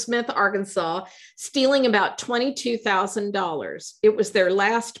Fort Smith, Arkansas, stealing about $22,000. It was their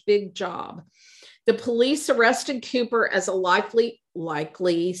last big job. The police arrested Cooper as a likely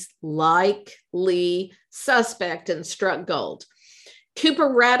suspect and struck gold.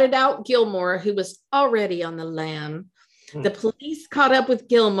 Cooper ratted out Gilmore, who was already on the lam. The police caught up with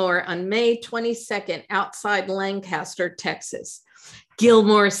Gilmore on May 22nd outside Lancaster, Texas.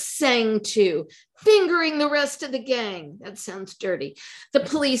 Gilmore sang to, fingering the rest of the gang. That sounds dirty. The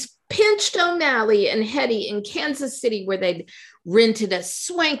police pinched O'Malley and Hetty in Kansas City, where they'd rented a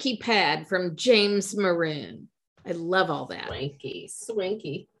swanky pad from James Maroon. I love all that.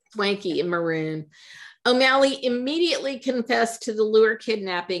 Swanky and Maroon. O'Malley immediately confessed to the Lure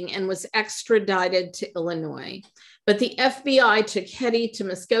kidnapping and was extradited to Illinois. But the FBI took Hetty to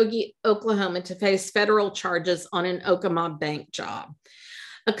Muskogee, Oklahoma to face federal charges on an Okemos bank job.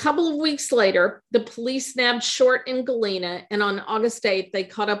 A couple of weeks later, the police nabbed Short in Galena, and on August 8th, they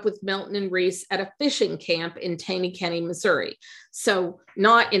caught up with Melton and Reese at a fishing camp in Taney County, Missouri. So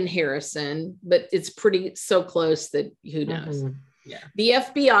not in Harrison, but it's pretty so close that who knows. Mm-hmm. Yeah. The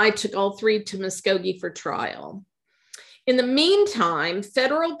FBI took all three to Muskogee for trial. In the meantime,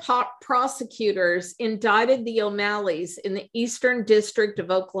 federal prosecutors indicted the O'Malleys in the Eastern District of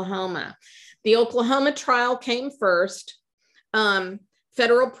Oklahoma. The Oklahoma trial came first.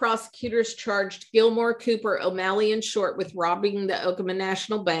 Federal prosecutors charged Gilmore, Cooper, O'Malley, and Short with robbing the Okemos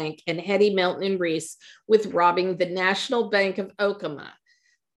National Bank, and Hetty, Melton, and Reese with robbing the National Bank of Okemos.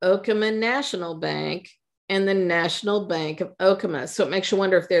 Okemos National Bank and the National Bank of Okemos. So it makes you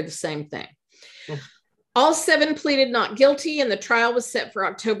wonder if they're the same thing. All seven pleaded not guilty, and the trial was set for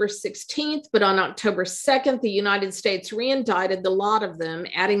October 16th. But on October 2nd, the United States re-indicted the lot of them,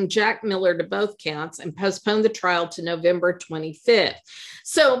 adding Jack Miller to both counts, and postponed the trial to November 25th.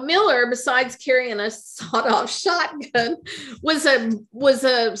 So Miller, besides carrying a sawed-off shotgun, was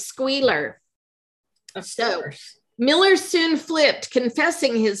a squealer. So Miller soon flipped,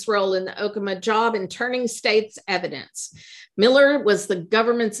 confessing his role in the Okemos job and turning state's evidence. Miller was the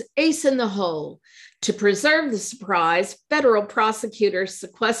government's ace in the hole. To preserve the surprise, federal prosecutors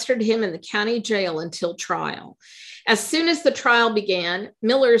sequestered him in the county jail until trial. As soon as the trial began,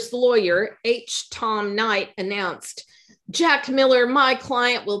 Miller's lawyer, H. Tom Knight, announced, "Jack Miller, my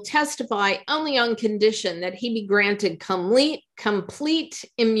client, will testify only on condition that he be granted complete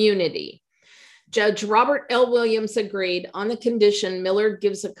immunity." Judge Robert L. Williams agreed on the condition Miller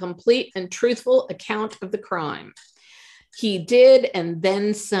gives a complete and truthful account of the crime. He did, and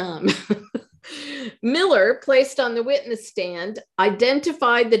then some. Miller, placed on the witness stand,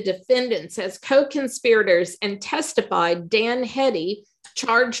 identified the defendants as co-conspirators and testified Dan Hetty,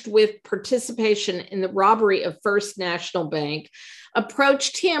 charged with participation in the robbery of First National Bank,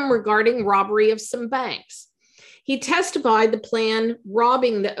 approached him regarding robbery of some banks. He testified the plan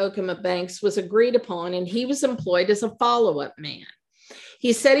robbing the Okemos banks was agreed upon, and he was employed as a follow-up man.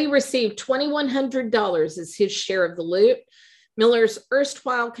 He said he received $2,100 as his share of the loot. Miller's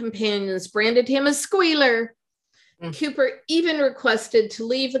erstwhile companions branded him a squealer. Cooper even requesting to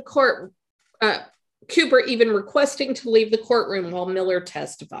leave the courtroom while Miller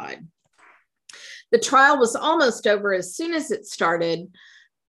testified. The trial was almost over as soon as it started.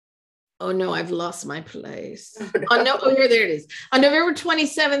 Oh no, I've lost my place. Here, there it is. On November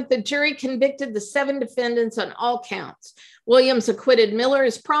 27th, the jury convicted the seven defendants on all counts. Williams acquitted Miller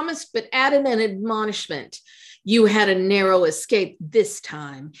as promised, but added an admonishment. "You had a narrow escape this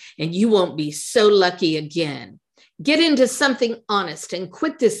time, and you won't be so lucky again. Get into something honest and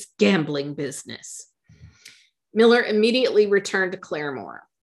quit this gambling business." Miller immediately returned to Claremore.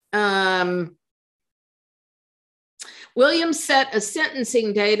 Williams set a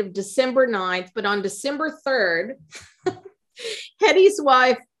sentencing date of December 9th, but on December 3rd, Hetty's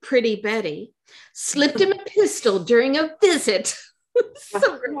wife, Pretty Betty, slipped him a pistol during a visit.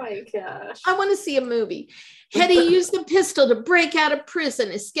 Oh my gosh. I want to see a movie. Hetty used the pistol to break out of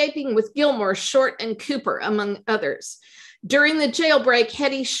prison, escaping with Gilmore, Short, and Cooper, among others. During the jailbreak,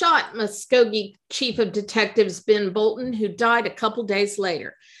 Hetty shot Muskogee Chief of Detectives Ben Bolton, who died a couple days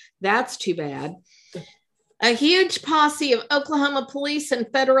later. That's too bad. A huge posse of Oklahoma police and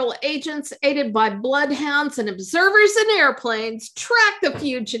federal agents, aided by bloodhounds and observers in airplanes, tracked the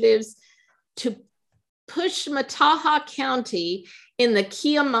fugitives to Pushmataha County in the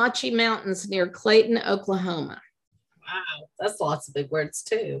Kiamachi Mountains near Clayton, Oklahoma. Wow, that's lots of big words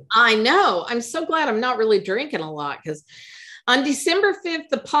too. I know. I'm so glad I'm not really drinking a lot, because on December 5th,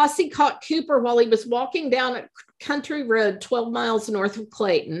 the posse caught Cooper while he was walking down a country road 12 miles north of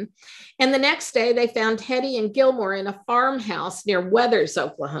Clayton. And the next day, they found Hetty and Gilmore in a farmhouse near Weathers,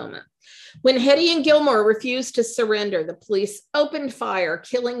 Oklahoma. When Hetty and Gilmore refused to surrender, the police opened fire,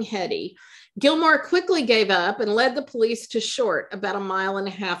 killing Hetty. Gilmore quickly gave up and led the police to Short, about 1.5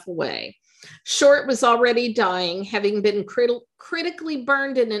 miles away. Short was already dying, having been critically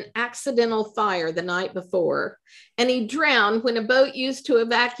burned in an accidental fire the night before, and he drowned when a boat used to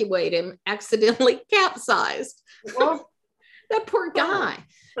evacuate him accidentally capsized. Well, that poor guy.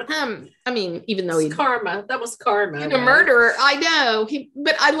 I mean, even though he's karma, that was karma. A murderer, I know.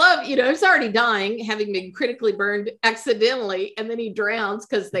 But I love, he's already dying, having been critically burned accidentally, and then he drowns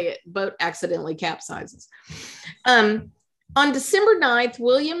because the boat accidentally capsizes. On December 9th,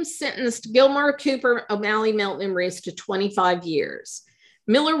 Williams sentenced Gilmore, Cooper, O'Malley, Melton, and Reese to 25 years.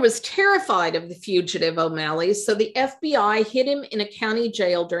 Miller was terrified of the fugitive O'Malley, so the FBI hid him in a county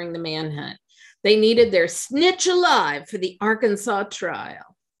jail during the manhunt. They needed their snitch alive for the Arkansas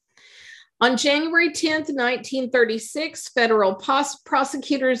trial. On January 10th, 1936, federal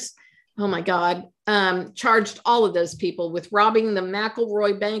prosecutors, charged all of those people with robbing the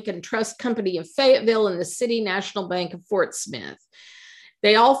McElroy Bank and Trust Company of Fayetteville and the City National Bank of Fort Smith.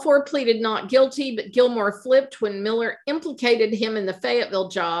 They all 4 pleaded not guilty, but Gilmore flipped when Miller implicated him in the Fayetteville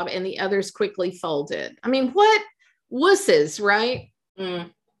job, and the others quickly folded. I mean, what wusses, right?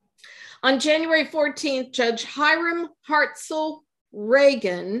 On January 14th, Judge Hiram Hartzell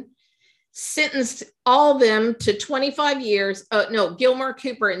Reagan sentenced all of them to 25 years. Gilmore,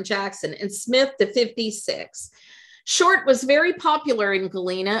 Cooper, and Jackson, and Smith to 56. Short was very popular in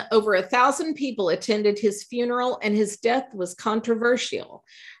Galena. Over 1,000 people attended his funeral, and his death was controversial,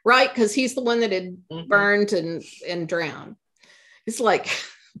 right? Because he's the one that had burned and drowned. It's like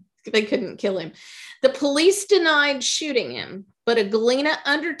they couldn't kill him. The police denied shooting him, but a Galena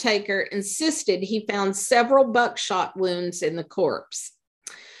undertaker insisted he found several buckshot wounds in the corpse.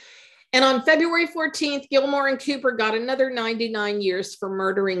 And on February 14th, Gilmore and Cooper got another 99 years for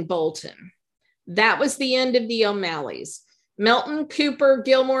murdering Bolton. That was the end of the O'Malleys. Melton, Cooper,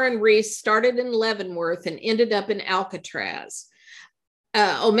 Gilmore, and Reese started in Leavenworth and ended up in Alcatraz.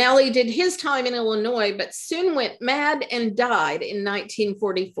 O'Malley did his time in Illinois, but soon went mad and died in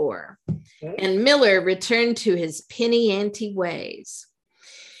 1944. Okay. And Miller returned to his penny ante ways.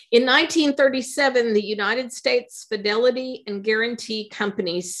 In 1937, the United States Fidelity and Guarantee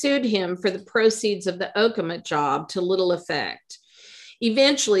Company sued him for the proceeds of the Okemah job to little effect.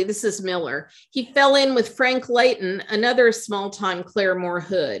 Eventually, this is Miller, he fell in with Frank Layton, another small-time Claremore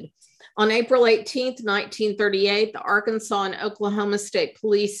hood. On April 18, 1938, the Arkansas and Oklahoma State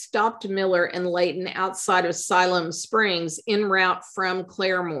Police stopped Miller and Layton outside of Siloam Springs en route from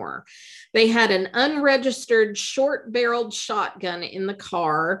Claremore. They had an unregistered short-barreled shotgun in the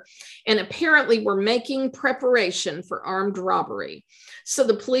car and apparently were making preparation for armed robbery. So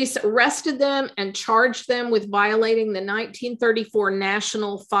the police arrested them and charged them with violating the 1934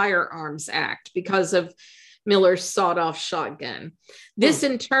 National Firearms Act because of Miller's sawed-off shotgun. This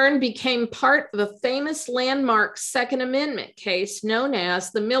in turn became part of a famous landmark Second Amendment case known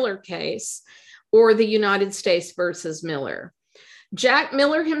as the Miller case, or the United States versus Miller. Jack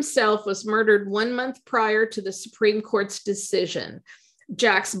Miller himself was murdered 1 month prior to the Supreme Court's decision.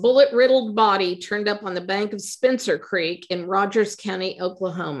 Jack's bullet-riddled body turned up on the bank of Spencer Creek in Rogers County,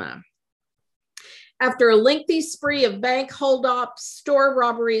 Oklahoma. After a lengthy spree of bank holdups, store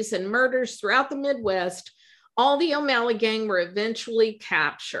robberies, and murders throughout the Midwest, all the O'Malley gang were eventually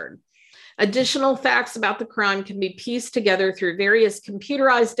captured. Additional facts about the crime can be pieced together through various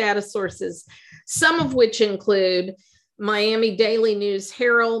computerized data sources, some of which include Miami Daily News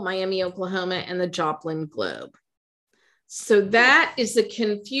Herald, Miami, Oklahoma, and the Joplin Globe. So that is a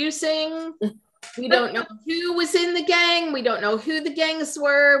confusing, we don't know who was in the gang. We don't know who the gangs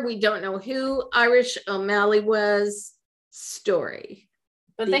were. We don't know who Irish O'Malley was story.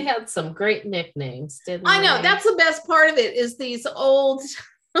 But they had some great nicknames, didn't they? I know, that's the best part of it, is these old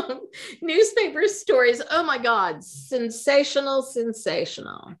newspaper stories. Oh my God, sensational,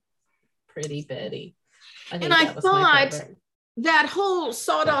 sensational. Pretty Betty. I thought that whole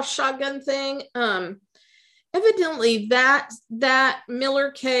sawed-off shotgun thing, evidently that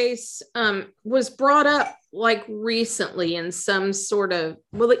Miller case was brought up like recently in some sort of,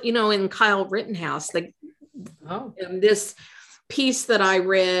 in Kyle Rittenhouse, Oh, And this piece that I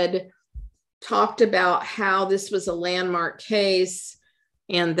read talked about how this was a landmark case,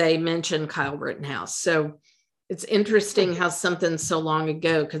 and they mentioned Kyle Rittenhouse. So it's interesting how something so long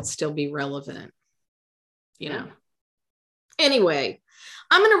ago could still be relevant, you know. Anyway,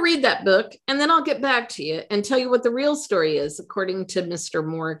 I'm going to read that book and then I'll get back to you and tell you what the real story is, according to Mr.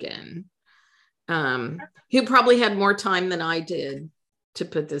 Morgan, who probably had more time than I did to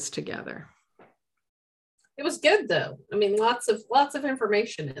put this together. It was good though. I mean, lots of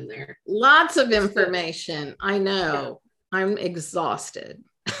information in there. Lots of information. I know. Yeah. I'm exhausted.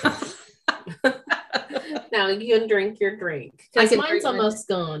 Now you can drink your drink, because mine's almost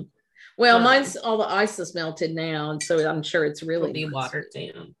gone. Well, mine's all the ice is melted now, and so I'm sure it's really be watered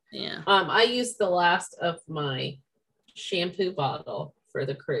down. Yeah. I used the last of my shampoo bottle for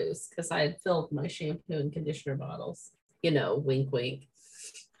the cruise because I had filled my shampoo and conditioner bottles. You know, wink, wink.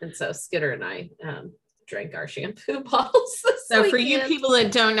 And so Skitter and I drank our shampoo bottles. So for you people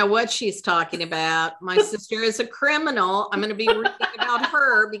that don't know what she's talking about, my sister is a criminal. I'm going to be reading about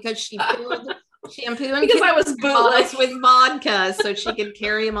her because she filled shampoo and because I was bootlegs with vodka so she could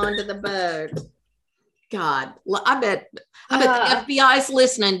carry them onto the boat. God, I bet the FBI's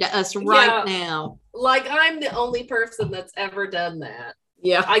listening to us right now. Like I'm the only person that's ever done that.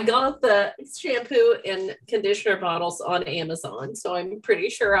 Yeah. I got the shampoo and conditioner bottles on Amazon, so I'm pretty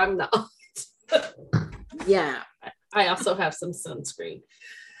sure I'm not. Yeah. I also have some sunscreen.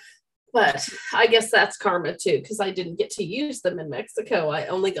 But I guess that's karma too, because I didn't get to use them in Mexico. I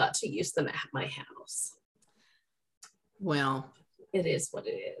only got to use them at my house. Well, it is what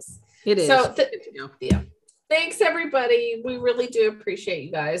it is. It is. So, yeah. Thanks, everybody. We really do appreciate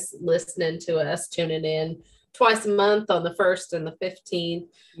you guys listening to us, tuning in twice a month on the 1st and the 15th.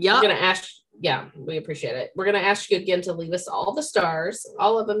 Yeah. We're going to ask, we appreciate it. We're going to ask you again to leave us all the stars,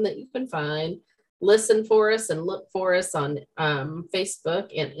 all of them that you can find. Listen for us and look for us on Facebook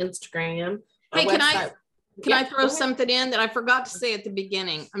and Instagram. Hey, can I throw something in that I forgot to say at the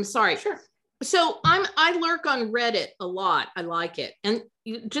beginning? I'm sorry. Sure. So I lurk on Reddit a lot. I like it. And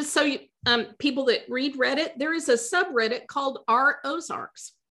just so you people that read Reddit, there is a subreddit called Our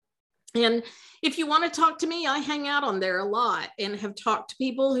Ozarks. And if you want to talk to me, I hang out on there a lot and have talked to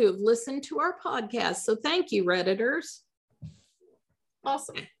people who have listened to our podcast. So thank you, Redditors.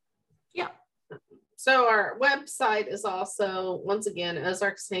 Awesome. Yeah. So our website is also, once again,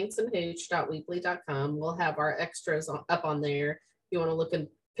 ozarkshanksandhooch.weebly.com. We'll have our extras up on there. If you want to look at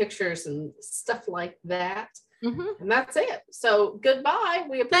pictures and stuff like that. Mm-hmm. And that's it. So goodbye.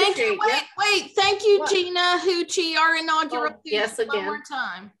 We appreciate it. Wait. Thank you, what? Gina Hoochie, our inaugural. Yes, again. One more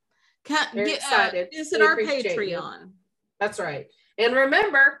time. Very excited. Visit our Patreon. You. That's right. And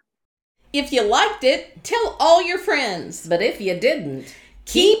remember, if you liked it, tell all your friends. But if you didn't,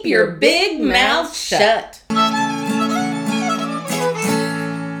 keep your big mouth shut.